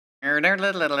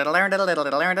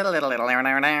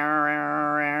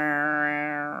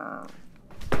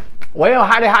Well,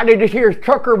 howdy, this here's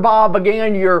Trucker Bob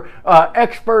again, your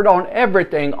expert on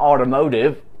everything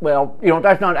automotive. Well, you know,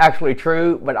 that's not actually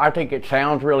true, but I think it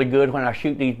sounds really good when I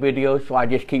shoot these videos, so I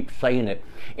just keep saying it.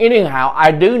 Anyhow,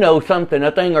 I do know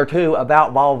a thing or two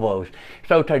about Volvos.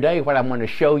 So today what I'm going to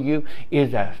show you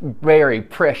is a very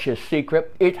precious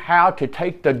secret. It's how to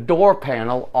take the door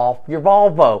panel off your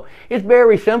Volvo. It's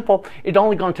very simple. It's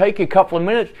only going to take you a couple of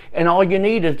minutes, and all you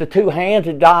need is the two hands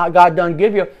that God done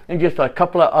give you and just a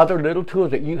couple of other little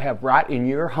tools that you have right in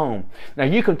your home. Now,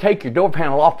 you can take your door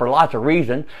panel off for lots of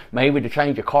reasons. Maybe to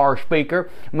change a car speaker,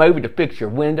 maybe to fix your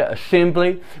window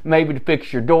assembly, maybe to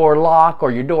fix your door lock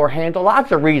or your door handle,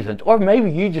 lots of reasons. Or maybe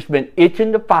you've just been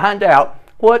itching to find out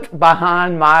what's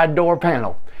behind my door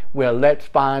panel. Well, let's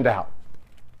find out.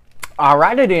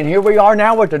 Alrighty then, here we are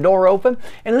now with the door open,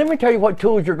 and let me tell you what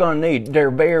tools you're going to need.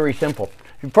 They're very simple.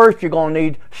 First, you're going to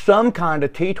need some kind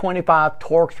of T25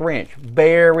 Torx wrench.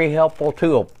 Very helpful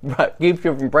tool. Keeps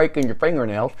you from breaking your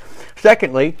fingernails.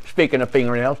 Secondly, speaking of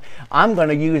fingernails, I'm going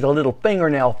to use a little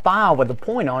fingernail file with a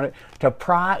point on it to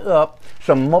pry up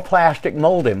some plastic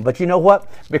molding. But you know what?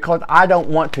 Because I don't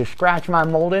want to scratch my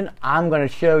molding, I'm going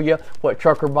to show you what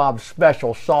Trucker Bob's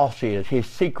special sauce is, his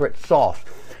secret sauce.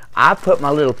 I put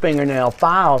my little fingernail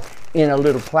file in a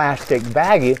little plastic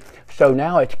baggie, so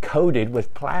now it's coated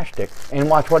with plastic. And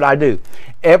watch what I do.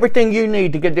 Everything you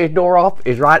need to get this door off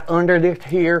is right under this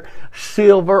here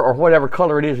silver or whatever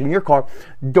color it is in your car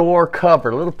door cover,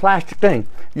 a little plastic thing.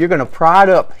 You're going to pry it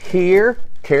up here.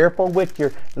 Careful with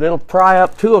your little pry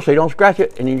up tool so you don't scratch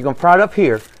it. And then you're going to pry it up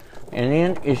here. And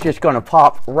then it's just going to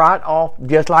pop right off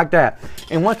just like that.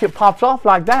 And once it pops off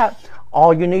like that,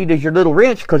 all you need is your little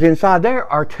wrench, because inside there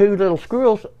are two little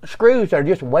screws that are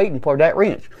just waiting for that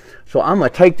wrench. So I'm going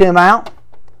to take them out.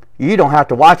 You don't have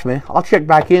to watch me. I'll check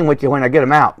back in with you when I get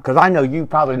them out, because I know you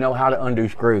probably know how to undo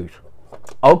screws.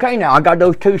 Okay, now I got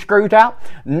those two screws out.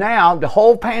 Now the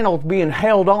whole panel's being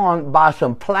held on by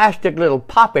some plastic little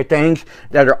poppy things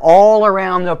that are all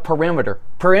around the perimeter.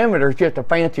 Perimeter is just a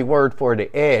fancy word for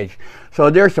the edge. So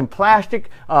there's some plastic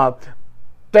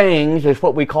things is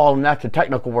what we call them. That's a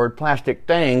technical word, plastic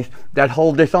things that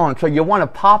hold this on. So you want to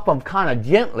pop them kind of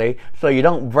gently so you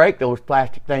don't break those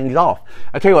plastic things off.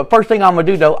 I tell you what, first thing I'm going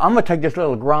to do though, I'm going to take this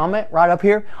little grommet right up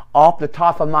here off the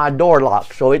top of my door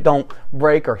lock so it don't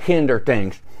break or hinder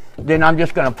things. Then I'm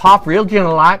just going to pop real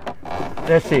gentle like.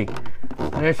 Let's see,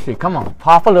 come on,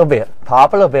 pop a little bit,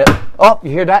 Oh, you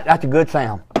hear that? That's a good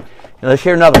sound. Let's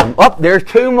hear another one. Oh, there's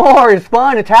two more. It's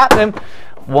fun, it's happening.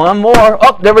 One more.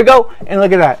 Oh, there we go. And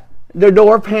look at that. The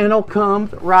door panel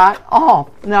comes right off.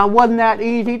 Now, wasn't that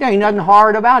easy? There ain't nothing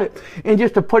hard about it. And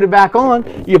just to put it back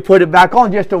on, you put it back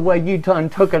on just the way you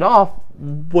took it off.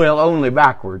 Well, only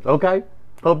backwards. Okay?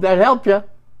 Hope that helped you.